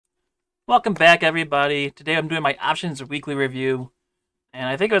Welcome back, everybody. Today I'm doing my options weekly review, and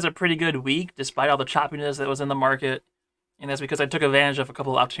I think it was a pretty good week despite all the choppiness that was in the market. And that's because I took advantage of a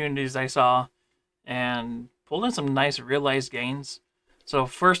couple of opportunities I saw and pulled in some nice realized gains. So,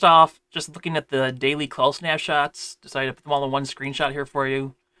 first off, just looking at the daily close snapshots, decided to put them all in one screenshot here for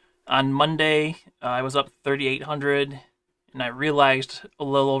you. On Monday, I was up 3,800, and I realized a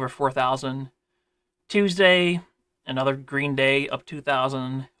little over 4,000. Tuesday, another green day, up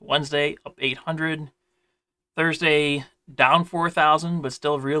 2,000. Wednesday, up 800. Thursday, down 4,000, but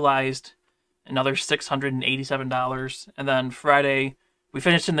still realized another $687. And then Friday, we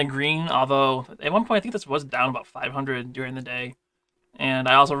finished in the green, although at one point I think this was down about 500 during the day. And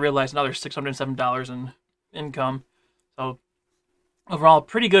I also realized another $607 in income. So overall,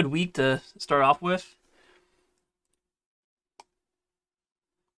 pretty good week to start off with.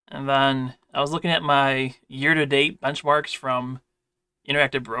 And then I was looking at my year-to-date benchmarks from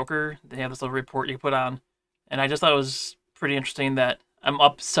Interactive Broker. They have this little report you can put on, and I just thought it was pretty interesting that I'm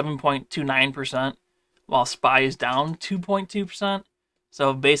up 7.29%, while SPY is down 2.2%.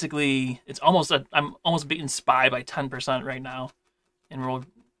 So basically, I'm almost beating SPY by 10% right now, and we're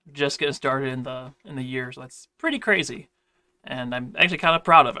just getting started in the year. So that's pretty crazy, and I'm actually kind of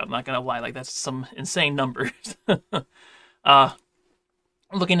proud of it. I'm not gonna lie, like that's some insane numbers. uh,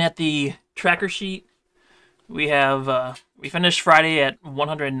 Looking at the tracker sheet, we finished Friday at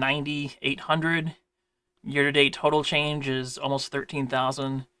 190,800. Year to date total change is almost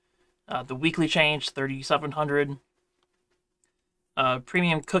 13,000. The weekly change 3,700.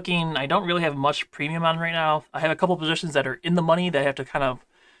 Premium cooking, I don't really have much premium on right now. I have a couple positions that are in the money that I have to kind of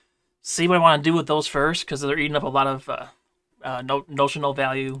see what I want to do with those first because they're eating up a lot of notional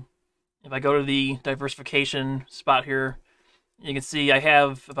value. If I go to the diversification spot here, you can see I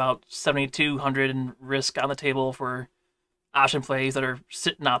have about 7,200 in risk on the table for option plays that are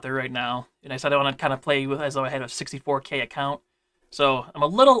sitting out there right now. And I said I want to kind of play with as though I had a 64K account. So I'm a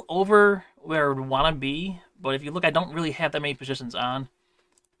little over where I would want to be, but if you look, I don't really have that many positions on.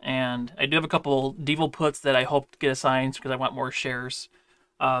 And I do have a couple Devo puts that I hope to get assigned because I want more shares.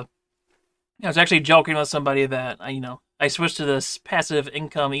 I was actually joking with somebody that I switched to this passive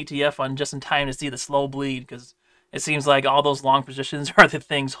income ETF fund just in time to see the slow bleed because it seems like all those long positions are the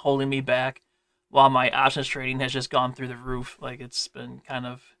things holding me back, while my options trading has just gone through the roof. Like it's been kind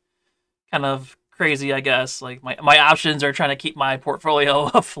of crazy, I guess. Like my options are trying to keep my portfolio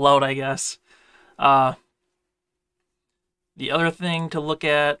afloat, I guess. Uh, the other thing to look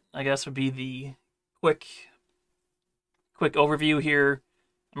at, I guess, would be the quick quick overview here.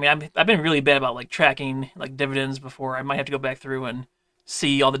 I mean, I've been really bad about like tracking like dividends before. I might have to go back through and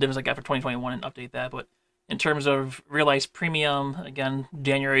see all the dividends I got for 2021 and update that. But in terms of realized premium, again,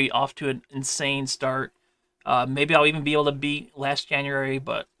 January off to an insane start. Maybe I'll even be able to beat last January,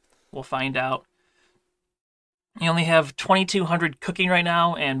 but we'll find out. You only have 2,200 cooking right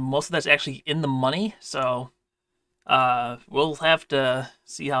now, and most of that's actually in the money. So we'll have to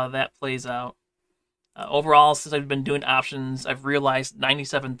see how that plays out. Overall, since I've been doing options, I've realized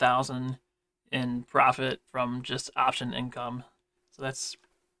 97,000 in profit from just option income. So that's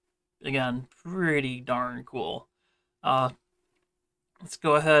again pretty darn cool. Uh, let's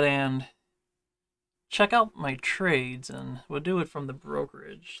go ahead and check out my trades, and we'll do it from the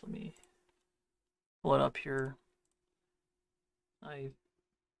brokerage. Let me pull it up here.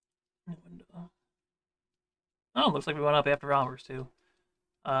 Oh, looks like we went up after hours too.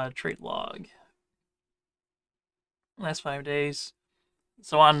 Trade log. Last 5 days.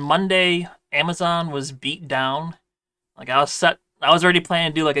 So on Monday, Amazon was beat down. Like I was already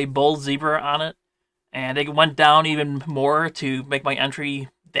planning to do like a bull zebra on it, and it went down even more to make my entry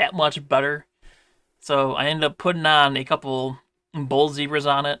that much better. So I ended up putting on a couple bull zebras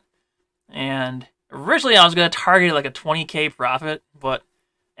on it, and originally I was gonna target like a 20K profit, but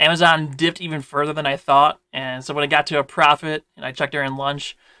Amazon dipped even further than I thought, and so when I got to a profit and I checked during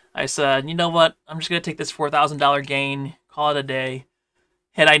lunch, I said, you know what, I'm just gonna take this $4,000 gain, call it a day.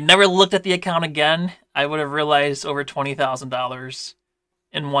 Had I never looked at the account again, I would have realized over $20,000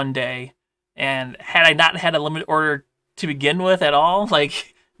 in one day. And had I not had a limit order to begin with at all,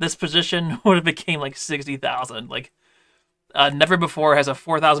 like this position would have became like 60,000. Like never before has a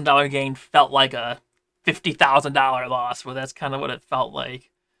 $4,000 gain felt like a $50,000 loss. Well, that's kind of what it felt like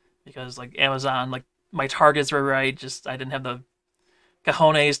because like Amazon, like my targets were right. Just I didn't have the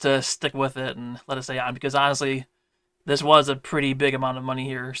cojones to stick with it and let it stay on because honestly, this was a pretty big amount of money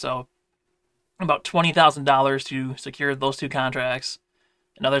here. So about $20,000 to secure those two contracts,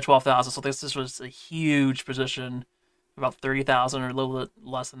 another 12,000. So this was a huge position, about 30,000 or a little bit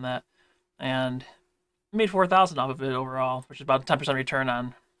less than that, and made 4,000 off of it overall, which is about a 10% return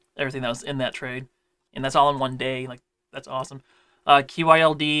on everything that was in that trade, and that's all in one day. Like, that's awesome.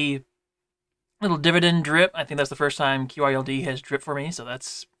 QYLD, little dividend drip. I think that's the first time QYLD has dripped for me, so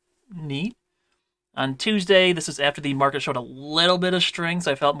that's neat. On Tuesday, this is after the market showed a little bit of strength,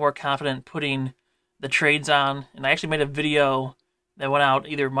 so I felt more confident putting the trades on. And I actually made a video that went out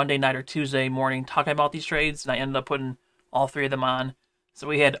either Monday night or Tuesday morning talking about these trades, and I ended up putting all three of them on. So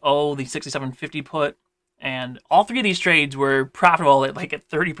we had the 6750 put, and all three of these trades were profitable at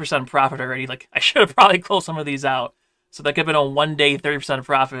 30% profit already. Like, I should have probably closed some of these out. So that could have been a 1 day 30%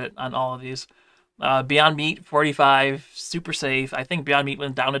 profit on all of these. Beyond Meat, 45, super safe. I think Beyond Meat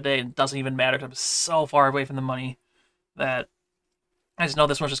went down today and doesn't even matter because I'm so far away from the money that I just know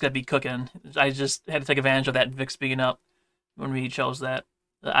this one's just going to be cooking. I just had to take advantage of that VIX being up when we chose that.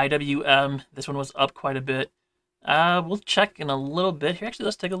 The IWM, this one was up quite a bit. We'll check in a little bit here. Actually,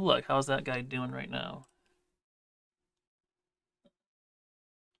 let's take a look. How's that guy doing right now?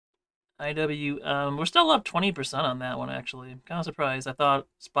 IWM, we're still up 20% on that one, actually. I'm kind of surprised. I thought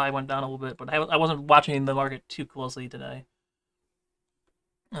SPY went down a little bit, but I wasn't watching the market too closely today.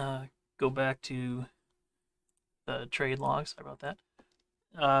 Go back to the trade logs. Sorry about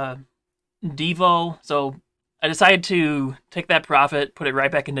that. Devo, so I decided to take that profit, put it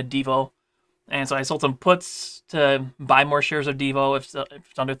right back into Devo. And so I sold some puts to buy more shares of Devo if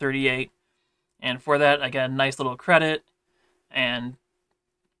it's under 38. And for that, I got a nice little credit. And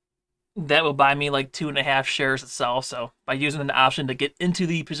that will buy me 2.5 shares itself. So by using an option to get into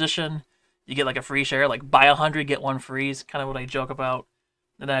the position, you get a free share. Buy 100, get one free is kind of what I joke about.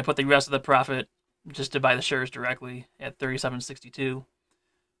 And then I put the rest of the profit just to buy the shares directly at 37.62.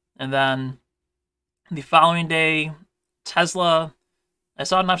 And then the following day, Tesla, I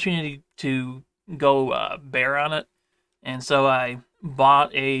saw an opportunity to go bear on it. And so I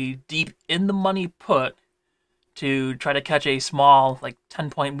bought a deep in the money put to try to catch a small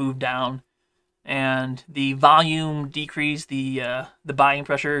 10-point move down, and the volume decreased, the buying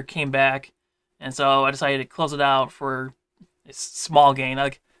pressure came back, and so I decided to close it out for a small gain.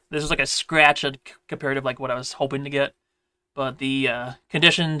 This was a scratch compared to what I was hoping to get, but the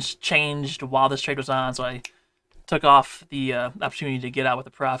conditions changed while this trade was on, so I took off the opportunity to get out with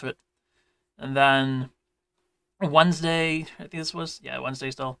a profit. And then Wednesday, I think this was,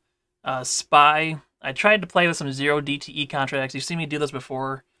 Wednesday still, SPY. I tried to play with some 0 DTE contracts. You've seen me do this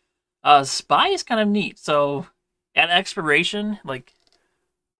before. SPY is kind of neat. So at expiration,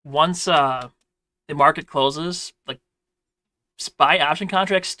 once the market closes, SPY option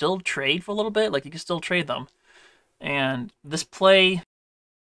contracts still trade for a little bit. You can still trade them. And this play,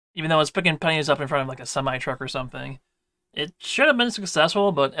 even though it's picking pennies up in front of a semi-truck or something, it should have been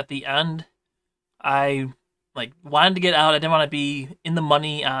successful, but at the end, I wanted to get out. I didn't want to be in the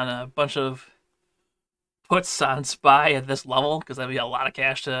money on a bunch of puts on SPY at this level because that'd be a lot of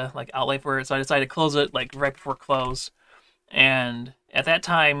cash to outlay for it. So I decided to close it right before close. And at that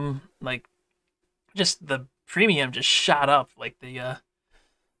time, just the premium just shot up.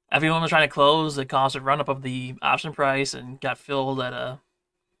 Everyone was trying to close. It caused a run up of the option price and got filled at a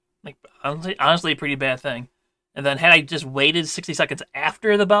honestly a pretty bad thing. And then had I just waited 60 seconds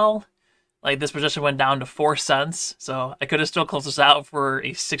after the bell, this position went down to 4 cents, so I could have still closed this out for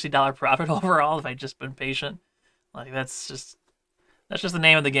a $60 profit overall if I'd just been patient. That's just the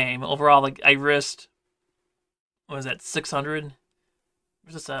name of the game. Overall, I risked, what was that, 600?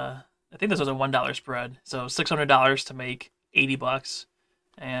 Was this I think this was a $1 spread, so $600 to make 80 bucks,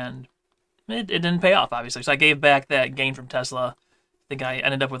 and it didn't pay off, obviously. So I gave back that gain from Tesla. I think I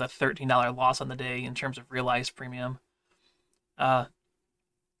ended up with a $13 loss on the day in terms of realized premium.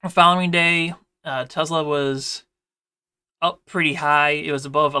 The following day, Tesla was up pretty high. It was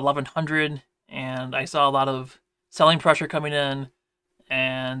above 1100, and I saw a lot of selling pressure coming in,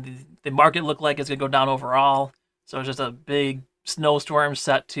 and the market looked like it's going to go down overall. So it was just a big snowstorm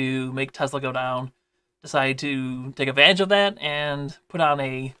set to make Tesla go down. Decided to take advantage of that and put on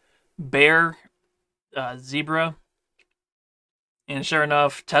a bear zebra. And sure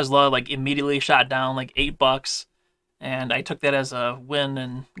enough, Tesla immediately shot down $8. And I took that as a win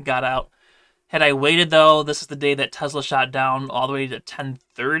and got out. Had I waited, though, this is the day that Tesla shot down all the way to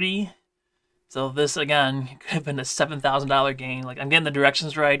 1030. So this, again, could have been a $7,000 gain. I'm getting the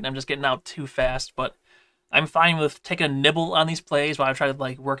directions right, and I'm just getting out too fast. But I'm fine with taking a nibble on these plays while I try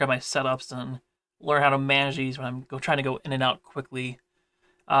to work on my setups and learn how to manage these when I'm trying to go in and out quickly.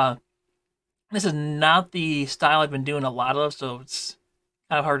 This is not the style I've been doing a lot of, so it's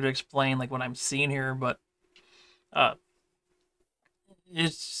kind of hard to explain what I'm seeing here, but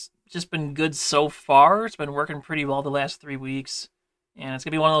it's just been good so far. It's been working pretty well the last 3 weeks, and it's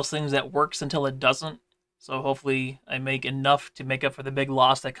gonna be one of those things that works until it doesn't. So hopefully I make enough to make up for the big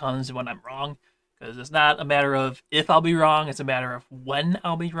loss that comes when I'm wrong. Because it's not a matter of if I'll be wrong, it's a matter of when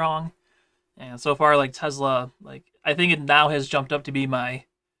I'll be wrong. And so far, like Tesla, like I think it now has jumped up to be my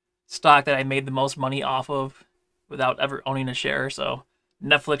stock that I made the most money off of without ever owning a share. So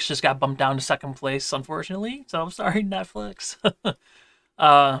Netflix just got bumped down to second place, unfortunately. So I'm sorry, Netflix.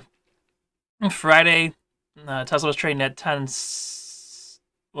 Friday, Tesla was trading at 10.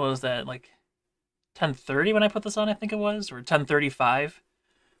 What was that, like 10:30 when I put this on? I think it was, or 10:35,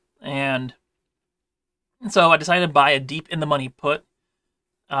 and so I decided to buy a deep in the money put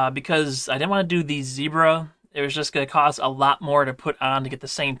because I didn't want to do the Zebra. It was just going to cost a lot more to put on to get the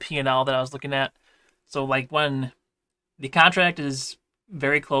same P&L that I was looking at. So like when the contract is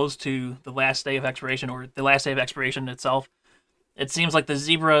very close to the last day of expiration or the last day of expiration itself, it seems like the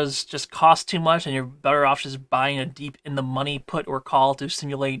Zebras just cost too much and you're better off just buying a deep in the money put or call to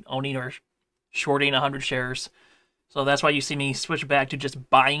simulate owning or shorting 100 shares. So that's why you see me switch back to just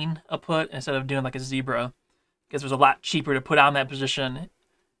buying a put instead of doing like a Zebra, because it was a lot cheaper to put on that position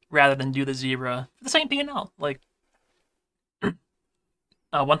rather than do the Zebra for the same P&L. Like,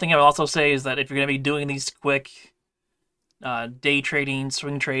 one thing I would also say is that if you're going to be doing these quick day trading,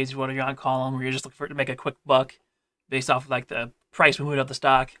 swing trades, whatever you want to call them, where you're just looking for it to make a quick buck based off of like the price movement of the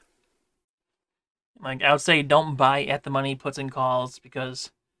stock, like I would say don't buy at the money puts and calls,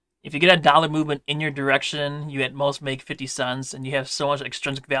 because if you get a dollar movement in your direction, you at most make 50 cents, and you have so much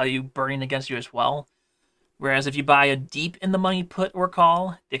extrinsic value burning against you as well. Whereas if you buy a deep in the money put or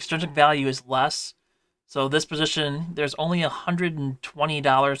call, the extrinsic value is less. So this position, there's only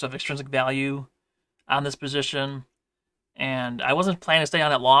 $120 of extrinsic value on this position. And I wasn't planning to stay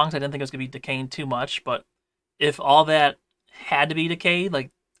on it long, so I didn't think it was going to be decaying too much. But if all that had to be decayed,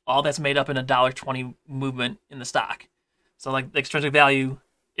 like all that's made up in a $1.20 movement in the stock. So like the extrinsic value,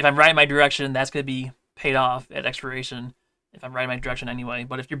 if I'm right in my direction, that's going to be paid off at expiration if I'm right in my direction anyway.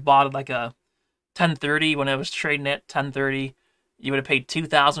 But if you're bought at like a 10:30 when I was trading at 10:30, you would have paid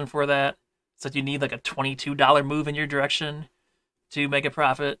 $2,000 for that. So you need like a $22 move in your direction to make a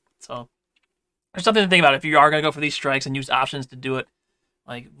profit. So there's something to think about if you are going to go for these strikes and use options to do it.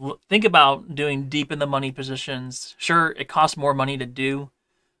 Like, think about doing deep in the money positions. Sure, it costs more money to do,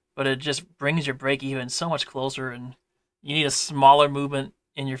 but it just brings your break even so much closer, and you need a smaller movement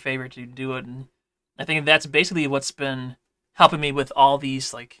in your favor to do it. And I think that's basically what's been helping me with all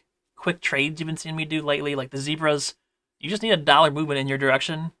these like quick trades you've been seeing me do lately. Like the Zebras, you just need a dollar movement in your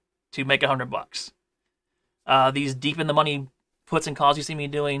direction to make $100. These deep in the money puts and calls you see me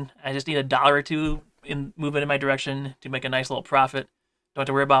doing, I just need a dollar or two in movement in my direction to make a nice little profit. Don't have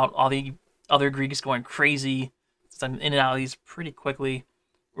to worry about all the other Greeks going crazy, since I'm in and out of these pretty quickly.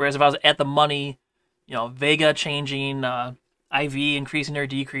 Whereas if I was at the money, you know, Vega changing, IV increasing or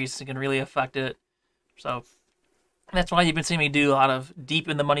decreasing can really affect it. So that's why you've been seeing me do a lot of deep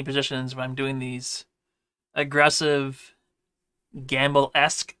in the money positions when I'm doing these aggressive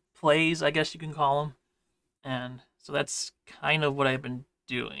gamble-esque plays, I guess you can call them. And so that's kind of what I've been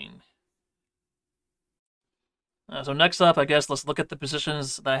doing. So next up, I guess let's look at the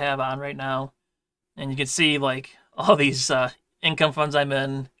positions that I have on right now. And you can see like all these income funds I'm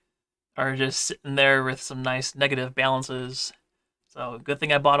in are just sitting there with some nice negative balances. So good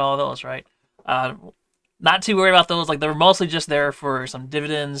thing I bought all those, right? Not too worried about those. Like, they're mostly just there for some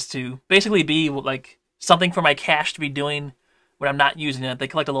dividends to basically be like something for my cash to be doing when I'm not using it. They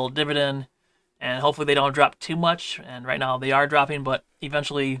collect a little dividend, and hopefully they don't drop too much. And right now they are dropping, but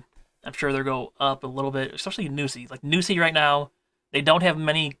eventually I'm sure they'll go up a little bit, especially Nusi. Like Nusi right now, they don't have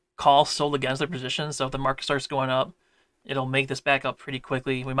many calls sold against their positions, so if the market starts going up, it'll make this back up pretty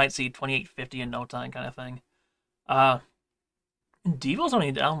quickly. We might see 28.50 in no time kind of thing. Devo's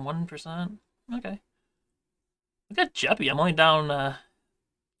only down 1%. Okay. Look at Jeppy. I'm only down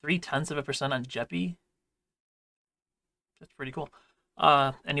 0.3% on Jeppy. That's pretty cool.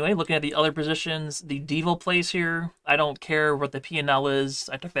 Anyway, looking at the other positions, the Devo plays here. I don't care what the P&L is.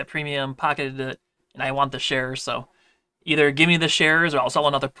 I took that premium, pocketed it, and I want the shares. So either give me the shares or I'll sell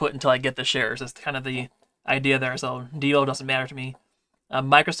another put until I get the shares. That's kind of the idea there. So Devo doesn't matter to me.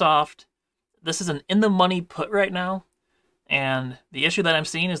 Microsoft, this is an in-the-money put right now. And the issue that I'm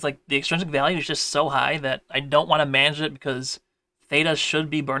seeing is like the extrinsic value is just so high that I don't want to manage it because Theta should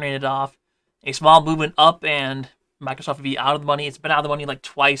be burning it off. A small movement up and Microsoft would be out of the money. It's been out of the money like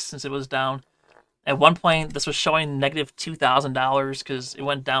twice since it was down. At one point, this was showing negative $2,000 because it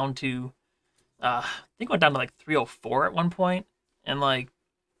went down to, I think it went down to like 304 at one point. And like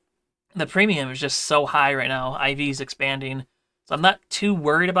the premium is just so high right now. IV is expanding. So I'm not too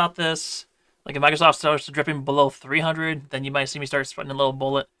worried about this. Like if Microsoft starts dripping below 300, then you might see me start sweating a little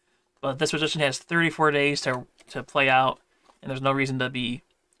bullet. But this position has 34 days to play out, and there's no reason to be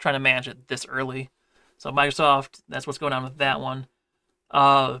trying to manage it this early. So Microsoft, that's what's going on with that one.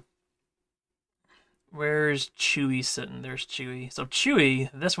 Where's Chewy sitting? There's Chewy. So Chewy,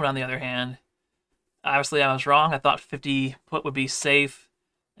 this one on the other hand, obviously I was wrong. I thought 50 put would be safe.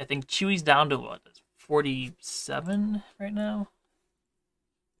 I think Chewy's down to what, 47 right now?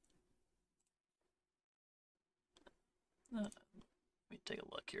 Let me take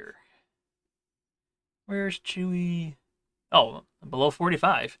a look here. Where's Chewy? Oh, below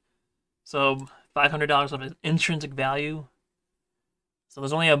 45. So $500 of intrinsic value. So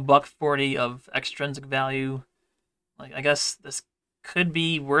there's only $1.40 of extrinsic value. Like, I guess this could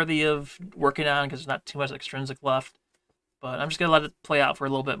be worthy of working on because there's not too much extrinsic left. But I'm just going to let it play out for a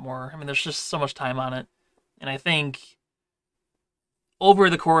little bit more. I mean, there's just so much time on it. And I think over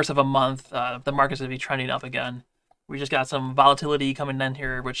the course of a month, the market's going to be trending up again. We just got some volatility coming in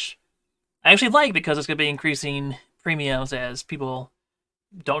here, which I actually like because it's going to be increasing premiums as people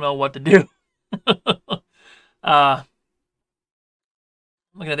don't know what to do.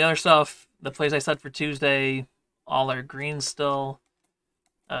 Looking at the other stuff, the plays I set for Tuesday, all are green still.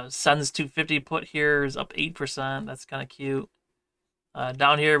 Suns 250 put here is up 8%. That's kind of cute.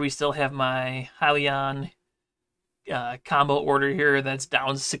 Down here, we still have my Hyliion combo order here that's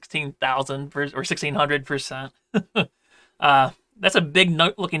down 16,000 or 1,600%. That's a big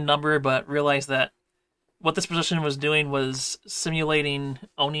looking number, but realize that what this position was doing was simulating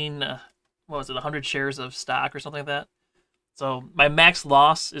owning, what was it, 100 shares of stock or something like that. So my max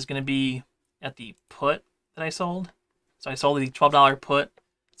loss is going to be at the put that I sold. So I sold the $12 put.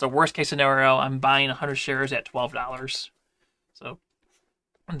 So worst case scenario, I'm buying 100 shares at $12. So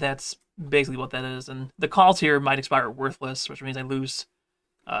that's basically what that is. And the calls here might expire worthless, which means I lose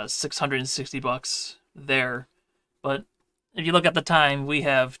 $660 there. But if you look at the time, we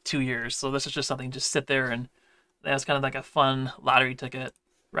have 2 years. So this is just something just sit there, and that's kind of like a fun lottery ticket.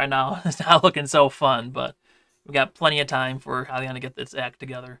 Right now, it's not looking so fun, but we've got plenty of time for Hyliion to get this act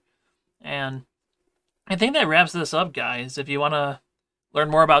together. And I think that wraps this up, guys. If you want to learn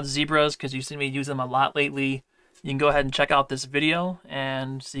more about zebras, because you've seen me use them a lot lately, you can go ahead and check out this video,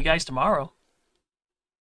 and see you guys tomorrow.